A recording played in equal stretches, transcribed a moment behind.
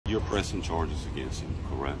You're pressing charges against him,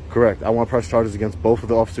 correct? Correct. I want to press charges against both of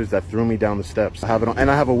the officers that threw me down the steps. I have it on,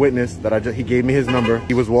 and I have a witness that he gave me his number.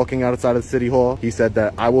 He was walking outside of City Hall. He said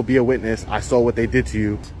that I will be a witness. I saw what they did to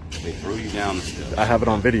you. They threw you down the steps. I have it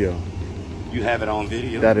on video. You have it on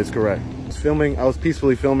video? That is correct. I was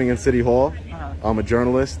peacefully filming in City Hall. I'm a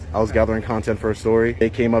journalist. I was gathering content for a story. They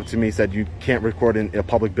came up to me, said, you can't record in a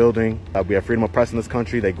public building. We have freedom of press in this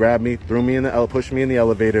country. They grabbed me, pushed me in the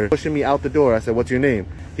elevator, pushing me out the door. I said, what's your name?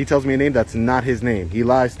 He tells me a name that's not his name. He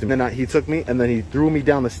lies to me. Then he took me and then he threw me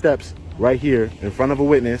down the steps right here in front of a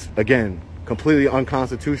witness. Again, completely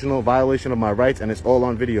unconstitutional, violation of my rights, and it's all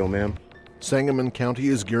on video, ma'am. Sangamon County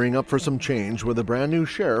is gearing up for some change with a brand new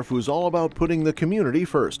sheriff who's all about putting the community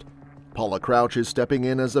first. Paula Crouch is stepping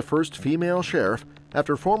in as the first female sheriff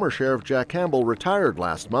after former Sheriff Jack Campbell retired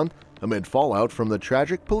last month amid fallout from the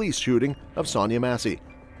tragic police shooting of Sonya Massey.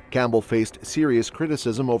 Campbell faced serious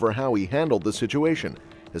criticism over how he handled the situation,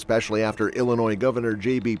 especially after Illinois Governor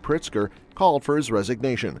J.B. Pritzker called for his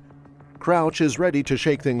resignation. Crouch is ready to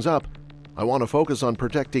shake things up. I want to focus on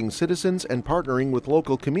protecting citizens and partnering with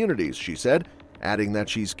local communities, she said, adding that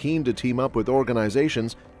she's keen to team up with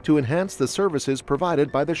organizations to enhance the services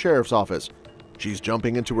provided by the sheriff's office. She's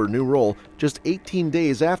jumping into her new role just 18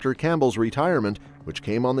 days after Campbell's retirement, which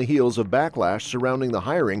came on the heels of backlash surrounding the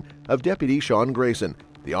hiring of Deputy Sean Grayson,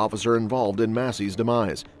 the officer involved in Massey's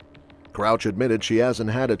demise. Crouch admitted she hasn't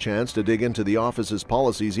had a chance to dig into the office's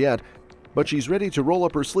policies yet, but she's ready to roll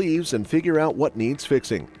up her sleeves and figure out what needs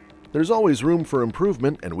fixing. There's always room for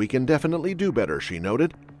improvement, and we can definitely do better, she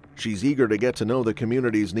noted. She's eager to get to know the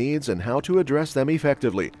community's needs and how to address them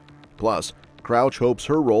effectively. Plus, Crouch hopes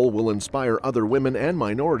her role will inspire other women and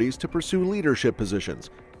minorities to pursue leadership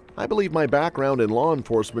positions. I believe my background in law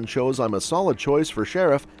enforcement shows I'm a solid choice for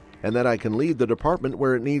sheriff and that I can lead the department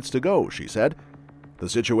where it needs to go, she said. The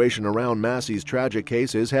situation around Massey's tragic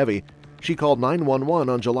case is heavy. She called 911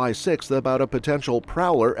 on July 6th about a potential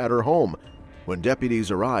prowler at her home. When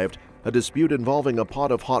deputies arrived, a dispute involving a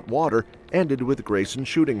pot of hot water ended with Grayson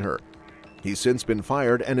shooting her. He's since been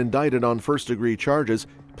fired and indicted on first-degree charges,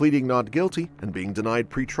 pleading not guilty and being denied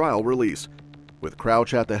pretrial release. With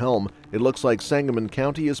Crouch at the helm, it looks like Sangamon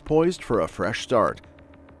County is poised for a fresh start.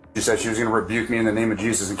 She said she was going to rebuke me in the name of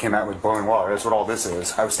Jesus and came out with boiling water. That's what all this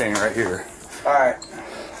is. I was standing right here. All right.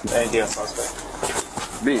 Any deal,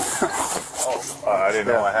 suspect? Me. I didn't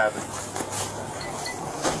know what happened.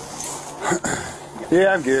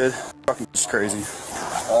 Yeah, I'm good. Fucking just crazy.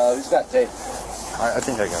 Who's got tape? I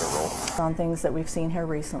think I got a roll. On things that we've seen here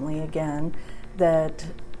recently, again, that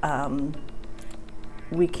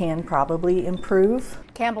we can probably improve.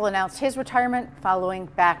 Campbell announced his retirement following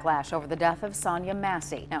backlash over the death of Sonya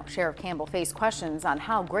Massey. Now, Sheriff Campbell faced questions on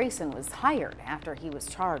how Grayson was hired after he was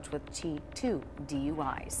charged with 2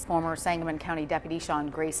 DUIs. Former Sangamon County Deputy Sean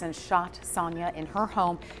Grayson shot Sonya in her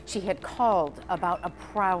home. She had called about a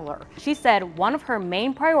prowler. She said one of her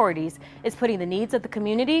main priorities is putting the needs of the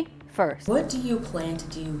community first. What do you plan to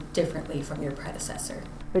do differently from your predecessor?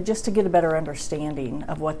 But just to get a better understanding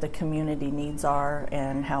of what the community needs are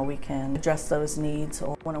and how we can address those needs.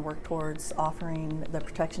 I want to work towards offering the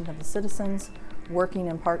protection of the citizens, working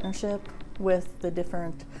in partnership with the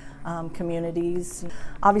different communities.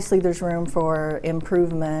 Obviously there's room for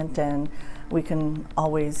improvement and we can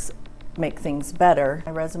always make things better.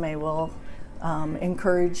 My resume will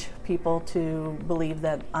encourage people to believe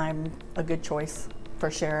that I'm a good choice for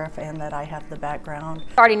sheriff and that I have the background.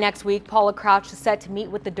 Starting next week, Paula Crouch is set to meet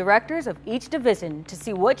with the directors of each division to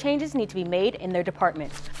see what changes need to be made in their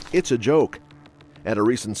department. It's a joke. At a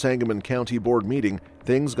recent Sangamon County Board meeting,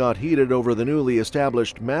 things got heated over the newly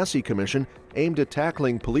established Massey Commission aimed at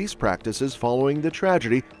tackling police practices following the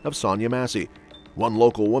tragedy of Sonya Massey. One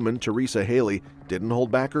local woman, Teresa Haley, didn't hold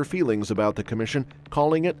back her feelings about the commission,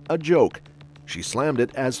 calling it a joke. She slammed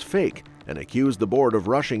it as fake and accused the board of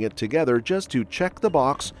rushing it together just to check the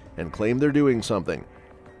box and claim they're doing something.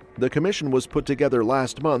 The commission was put together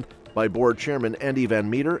last month by board chairman Andy Van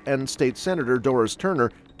Meter and State Senator Doris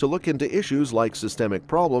Turner to look into issues like systemic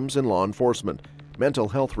problems in law enforcement, mental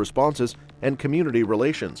health responses, and community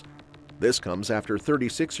relations. This comes after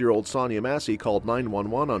 36-year-old Sonya Massey called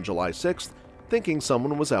 911 on July 6th, thinking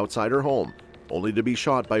someone was outside her home, only to be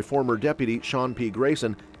shot by former Deputy Sean P.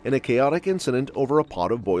 Grayson in a chaotic incident over a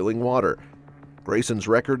pot of boiling water. Grayson's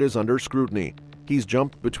record is under scrutiny. He's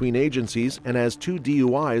jumped between agencies and has 2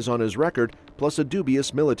 DUIs on his record, plus a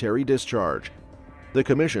dubious military discharge. The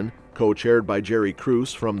commission, co-chaired by Jerry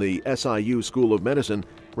Cruz from the SIU School of Medicine,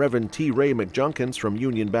 Reverend T. Ray McJunkins from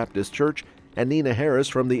Union Baptist Church, and Nina Harris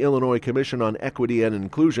from the Illinois Commission on Equity and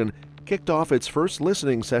Inclusion, kicked off its first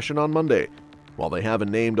listening session on Monday. While they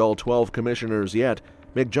haven't named all 12 commissioners yet,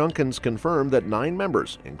 McJunkins confirmed that 9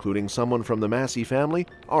 members, including someone from the Massey family,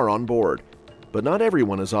 are on board. But not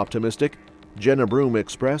everyone is optimistic. Jenna Broom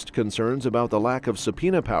expressed concerns about the lack of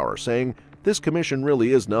subpoena power, saying, "This commission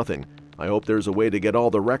really is nothing. I hope there's a way to get all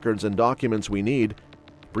the records and documents we need."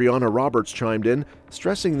 Brianna Roberts chimed in,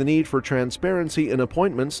 stressing the need for transparency in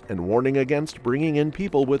appointments and warning against bringing in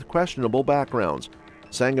people with questionable backgrounds.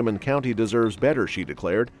 Sangamon County deserves better, she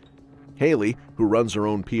declared. Haley, who runs her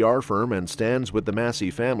own PR firm and stands with the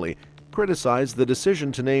Massey family, criticized the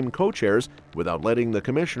decision to name co-chairs without letting the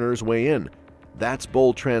commissioners weigh in. That's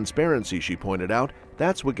bold transparency, she pointed out.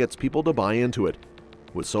 That's what gets people to buy into it.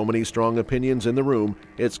 With so many strong opinions in the room,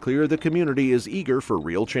 it's clear the community is eager for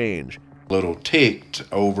real change. Little ticked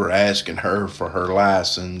over asking her for her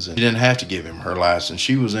license, and he didn't have to give him her license.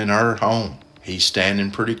 She was in her home. He's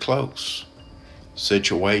standing pretty close.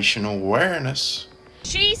 Situational awareness.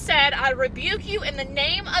 She said, "I rebuke you in the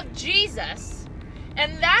name of Jesus,"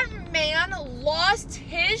 and that man lost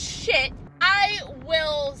his shit. I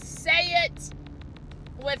will say it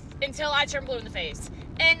until I turn blue in the face,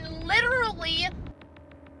 and literally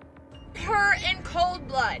her in cold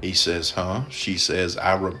blood. He says, huh? She says,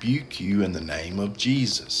 "I rebuke you in the name of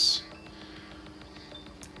Jesus."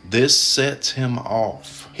 This sets him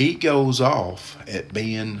off. He goes off at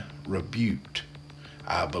being rebuked.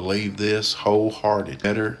 I believe this wholehearted.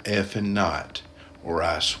 Better effing not, or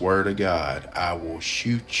I swear to God, I will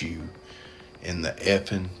shoot you in the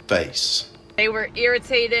effing face. They were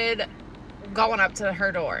irritated going up to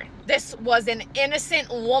her door. This was an innocent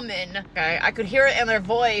woman. Okay? I could hear it in their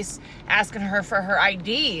voice asking her for her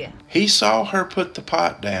ID. He saw her put the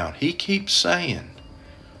pot down. He keeps saying,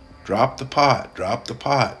 "Drop the pot, drop the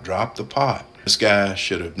pot, drop the pot." This guy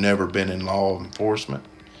should have never been in law enforcement,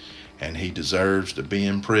 and he deserves to be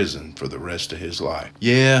in prison for the rest of his life.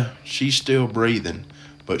 Yeah, she's still breathing,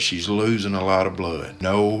 but she's losing a lot of blood.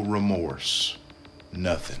 No remorse.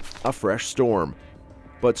 Nothing. A fresh storm.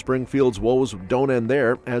 But Springfield's woes don't end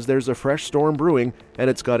there, as there's a fresh storm brewing, and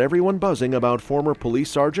it's got everyone buzzing about former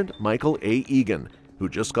Police Sergeant Michael A. Egan, who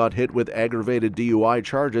just got hit with aggravated DUI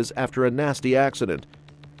charges after a nasty accident.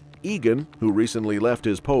 Egan, who recently left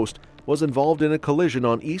his post, was involved in a collision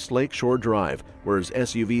on East Lake Shore Drive, where his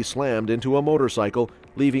SUV slammed into a motorcycle,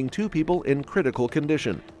 leaving 2 people in critical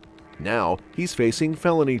condition. Now, he's facing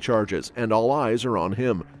felony charges, and all eyes are on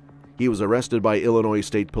him. He was arrested by Illinois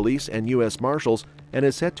State Police and U.S. Marshals and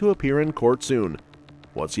is set to appear in court soon.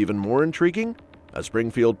 What's even more intriguing? A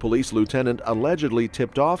Springfield police lieutenant allegedly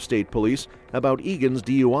tipped off state police about Egan's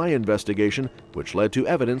DUI investigation, which led to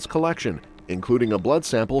evidence collection, including a blood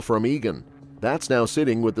sample from Egan. That's now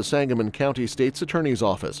sitting with the Sangamon County State's Attorney's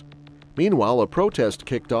Office. Meanwhile, a protest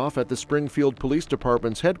kicked off at the Springfield Police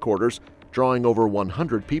Department's headquarters, drawing over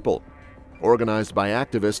 100 people. Organized by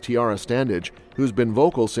activist Tiara Standage, who's been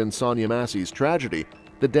vocal since Sonya Massey's tragedy,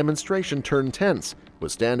 the demonstration turned tense,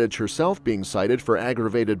 with Standage herself being cited for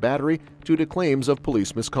aggravated battery due to claims of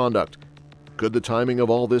police misconduct. Could the timing of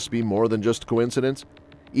all this be more than just coincidence?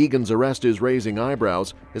 Egan's arrest is raising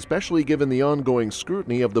eyebrows, especially given the ongoing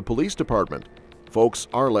scrutiny of the police department. Folks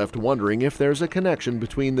are left wondering if there's a connection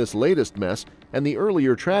between this latest mess and the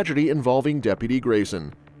earlier tragedy involving Deputy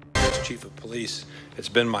Grayson. As Chief of Police, it's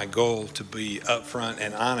been my goal to be upfront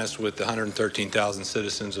and honest with the 113,000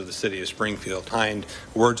 citizens of the city of Springfield. Behind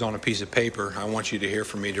words on a piece of paper, I want you to hear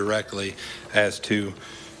from me directly as to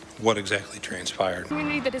what exactly transpired. A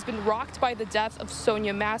community that has been rocked by the death of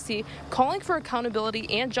Sonya Massey, calling for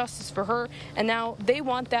accountability and justice for her, and now they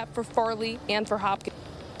want that for Farley and for Hopkins.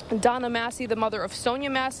 Donna Massey, the mother of Sonya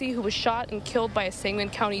Massey, who was shot and killed by a Sangamon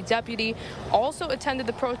County deputy, also attended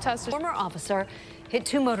the protest. Former officer hit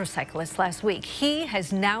 2 motorcyclists last week. He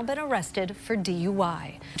has now been arrested for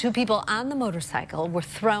DUI. 2 people on the motorcycle were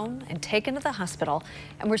thrown and taken to the hospital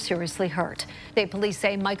and were seriously hurt. State police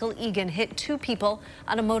say Michael Egan hit 2 people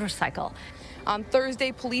on a motorcycle. On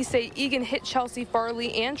Thursday, police say Egan hit Chelsea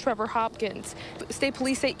Farley and Trevor Hopkins. State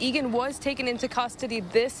police say Egan was taken into custody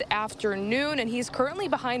this afternoon, and he's currently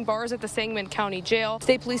behind bars at the Sangamon County Jail.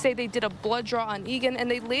 State police say they did a blood draw on Egan, and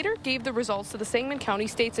they later gave the results to the Sangamon County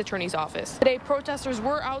State's Attorney's Office. Today, protesters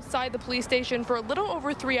were outside the police station for a little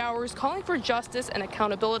over 3 hours, calling for justice and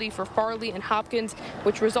accountability for Farley and Hopkins,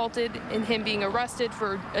 which resulted in him being arrested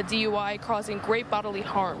for a DUI causing great bodily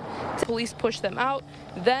harm. Police pushed them out,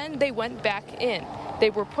 then they went back in. They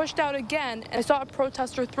were pushed out again, and I saw a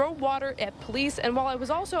protester throw water at police, and while I was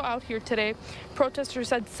also out here today, protesters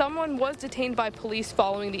said someone was detained by police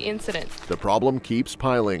following the incident. The problem keeps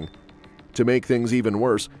piling. To make things even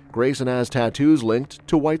worse, Grayson has tattoos linked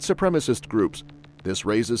to white supremacist groups. This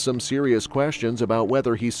raises some serious questions about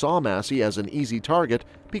whether he saw Massey as an easy target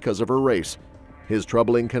because of her race. His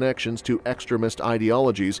troubling connections to extremist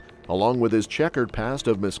ideologies, along with his checkered past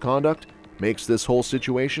of misconduct, makes this whole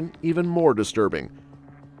situation even more disturbing.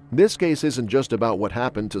 This case isn't just about what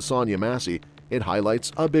happened to Sonya Massey, it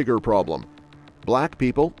highlights a bigger problem. Black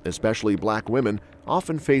people, especially black women,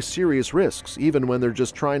 often face serious risks even when they're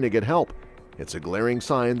just trying to get help. It's a glaring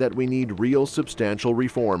sign that we need real substantial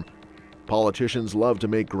reform. Politicians love to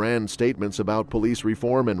make grand statements about police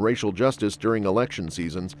reform and racial justice during election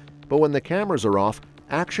seasons, but when the cameras are off,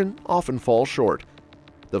 action often falls short.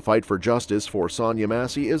 The fight for justice for Sonya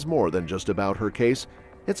Massey is more than just about her case.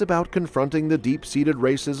 It's about confronting the deep-seated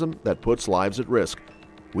racism that puts lives at risk.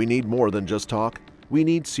 We need more than just talk. We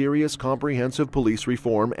need serious, comprehensive police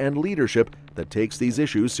reform and leadership that takes these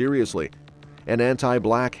issues seriously. An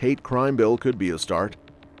anti-black hate crime bill could be a start.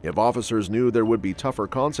 If officers knew there would be tougher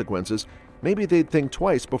consequences, maybe they'd think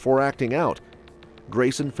twice before acting out.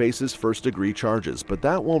 Grayson faces first-degree charges, but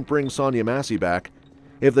that won't bring Sonya Massey back.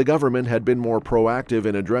 If the government had been more proactive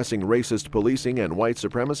in addressing racist policing and white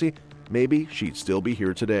supremacy, maybe she'd still be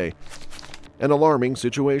here today. An alarming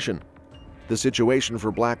situation. The situation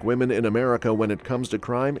for black women in America when it comes to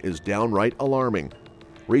crime is downright alarming.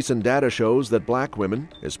 Recent data shows that black women,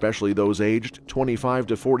 especially those aged 25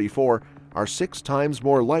 to 44, are 6 times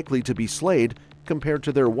more likely to be slayed compared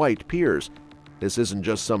to their white peers. This isn't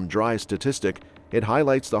just some dry statistic. It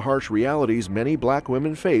highlights the harsh realities many black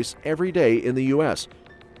women face every day in the U.S.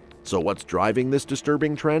 So what's driving this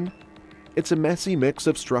disturbing trend? It's a messy mix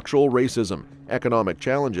of structural racism, economic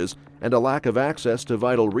challenges, and a lack of access to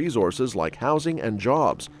vital resources like housing and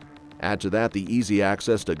jobs. Add to that the easy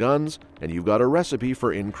access to guns, and you've got a recipe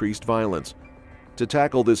for increased violence. To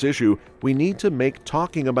tackle this issue, we need to make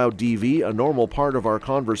talking about DV a normal part of our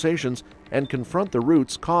conversations and confront the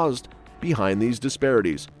roots caused behind these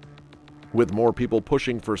disparities. With more people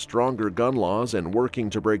pushing for stronger gun laws and working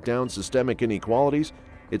to break down systemic inequalities,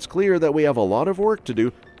 it's clear that we have a lot of work to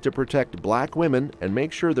do to protect black women and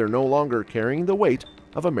make sure they're no longer carrying the weight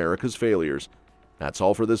of America's failures. That's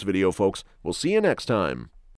all for this video, folks. We'll see you next time.